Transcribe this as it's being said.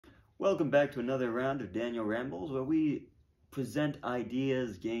Welcome back to another round of Daniel Rambles, where we present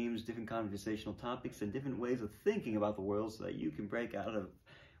ideas, games, different conversational topics, and different ways of thinking about the world so that you can break out of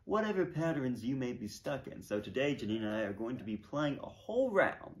whatever patterns you may be stuck in. So today, Janine and I are going to be playing a whole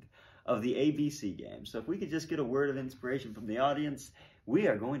round of the ABC game. So if we could just get a word of inspiration from the audience, we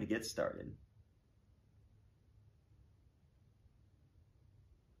are going to get started.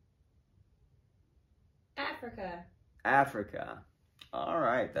 Africa. Africa. All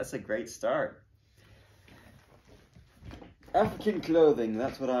right, that's a great start. African clothing,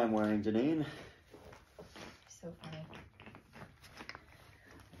 that's what I'm wearing, Janine. So funny.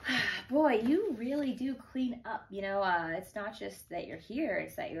 Boy, you really do clean up. You know, it's not just that you're here,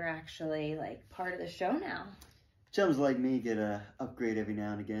 it's that you're actually, like, part of the show now. Chums like me get a upgrade every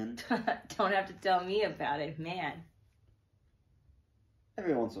now and again. Don't have to tell me about it, man.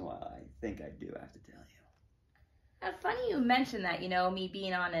 Every once in a while, I think I do have to tell you. Funny you mentioned that, you know, me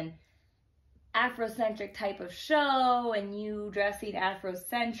being on an Afrocentric type of show and you dressing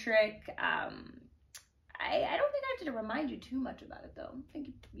Afrocentric. I don't think I have to remind you too much about it, though. I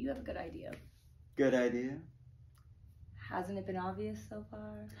think you have a good idea. Good idea? Hasn't it been obvious so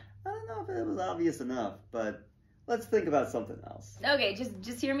far? I don't know if it was obvious enough, but let's think about something else. Okay,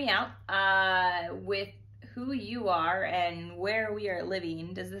 just hear me out. With who you are and where we are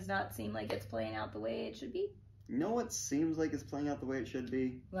living, does this not seem like it's playing out the way it should be? You know what seems like it's playing out the way it should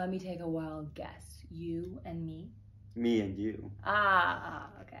be? Let me take a wild guess. You and me? Me and you.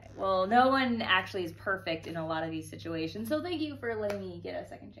 Okay. Well, no one actually is perfect in a lot of these situations, so thank you for letting me get a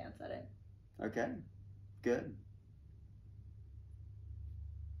second chance at it. Okay, good.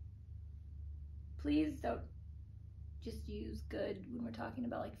 Please don't just use good when we're talking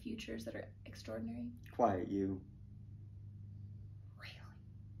about, like, futures that are extraordinary. Quiet you. Really?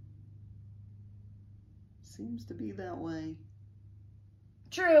 Seems to be that way.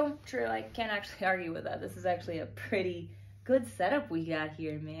 True. I can't actually argue with that. This is actually a pretty good setup we got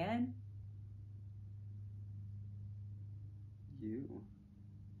here, man. You.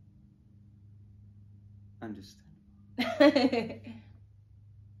 Understand.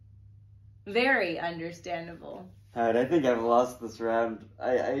 Very understandable. Alright, I think I've lost this round.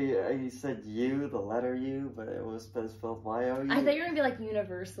 I said you, the letter U, but it was spelled Y-O-U. I thought you were going to be like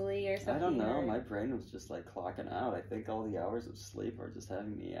universally or something. I don't know. My brain was just like clocking out. I think all the hours of sleep are just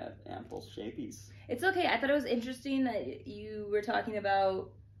having me at ample shapies. It's okay. I thought it was interesting that you were talking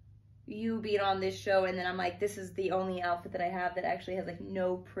about you being on this show, and then I'm like, this is the only outfit that I have that actually has, like,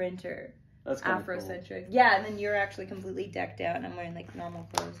 no printer. That's kind of Afrocentric. cool. Yeah, and then you're actually completely decked out, and I'm wearing, like, normal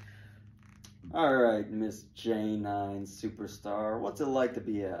clothes. Alright, Miss Janine Superstar. What's it like to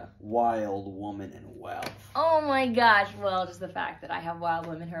be a wild woman in wealth? Oh my gosh, well, just the fact that I have wild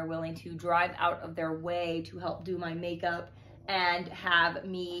women who are willing to drive out of their way to help do my makeup and have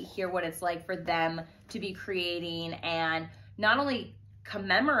me hear what it's like for them to be creating and not only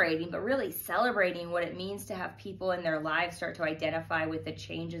commemorating, but really celebrating what it means to have people in their lives start to identify with the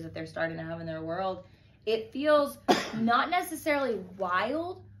changes that they're starting to have in their world. It feels not necessarily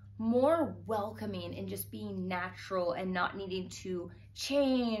wild, more welcoming and just being natural and not needing to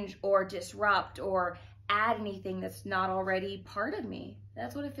change or disrupt or add anything that's not already part of me.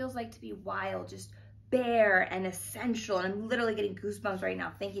 That's what it feels like to be wild, just bare and essential. And I'm literally getting goosebumps right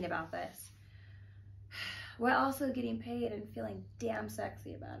now thinking about this. While also getting paid and feeling damn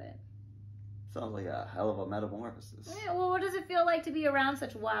sexy about it. Sounds like a hell of a metamorphosis. Yeah, well, what does it feel like to be around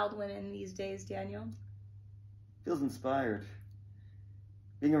such wild women these days, Daniel? Feels inspired.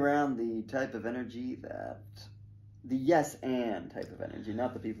 Being around the type of energy that, the yes and type of energy,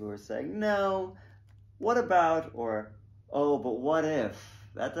 not the people who are saying, no, what about, or, oh, but what if?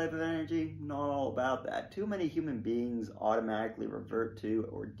 That type of energy, not all about that. Too many human beings automatically revert to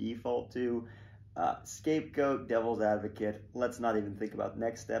or default to scapegoat, devil's advocate. Let's not even think about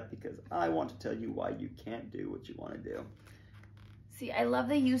next step because I want to tell you why you can't do what you want to do. See, I love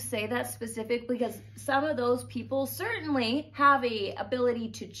that you say that specifically because some of those people certainly have a ability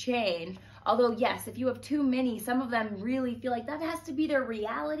to change. Although, yes, if you have too many, some of them really feel like that has to be their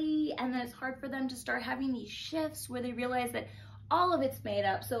reality. And then it's hard for them to start having these shifts where they realize that all of it's made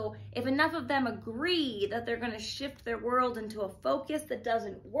up. So if enough of them agree that they're going to shift their world into a focus that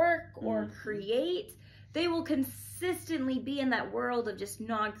doesn't work or create, they will consistently be in that world of just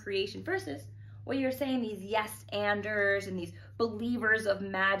non-creation versus what you're saying, these yes-anders and these believers of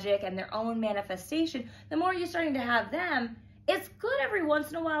magic and their own manifestation. The more you're starting to have them, it's good every once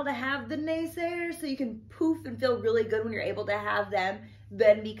in a while to have the naysayers so you can poof and feel really good when you're able to have them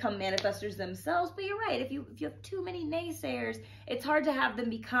then become manifestors themselves. But you're right, if you have too many naysayers, it's hard to have them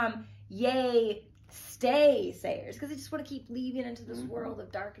become yay stay sayers because they just want to keep leaving into this world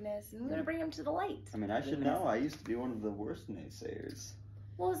of darkness, and we want to bring them to the light. I mean, I should know. I used to be one of the worst naysayers.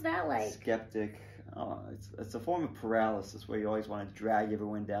 What was that like? Skeptic. Oh, it's a form of paralysis where you always want to drag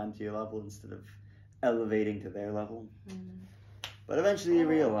everyone down to your level instead of elevating to their level. But eventually you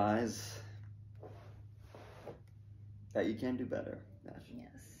realize that you can do better.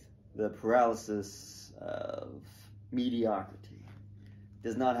 Yes. The paralysis of mediocrity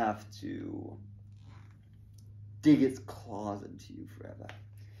does not have to dig its claws into you forever.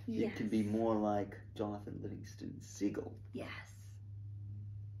 Yes. It can be more like Jonathan Livingston Seagull. Yes.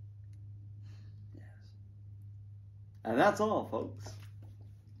 And that's all, folks.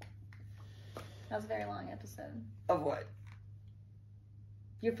 That was a very long episode. Of what?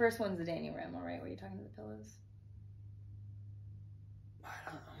 Your first one's the Daniel Ramble, right? Were you talking to the pillows? I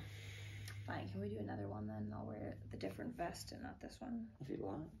don't know. Fine, can we do another one then? I'll wear the different vest and not this one. If you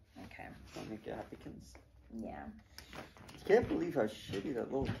like. Okay. I'll make you happykins. Yeah. I can't believe how shitty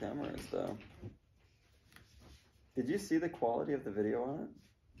that little camera is, though. Did you see the quality of the video on it?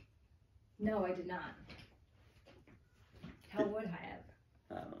 No, I did not. How would I have?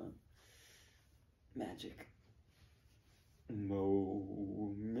 I don't know. Magic.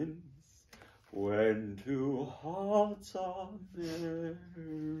 Moments when two hearts are merry.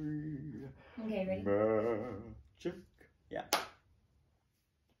 Okay, ready? Magic. Yeah. Do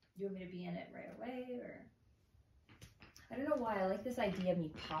you want me to be in it right away, or? I don't know why. I like this idea of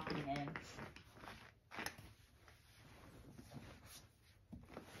me popping in.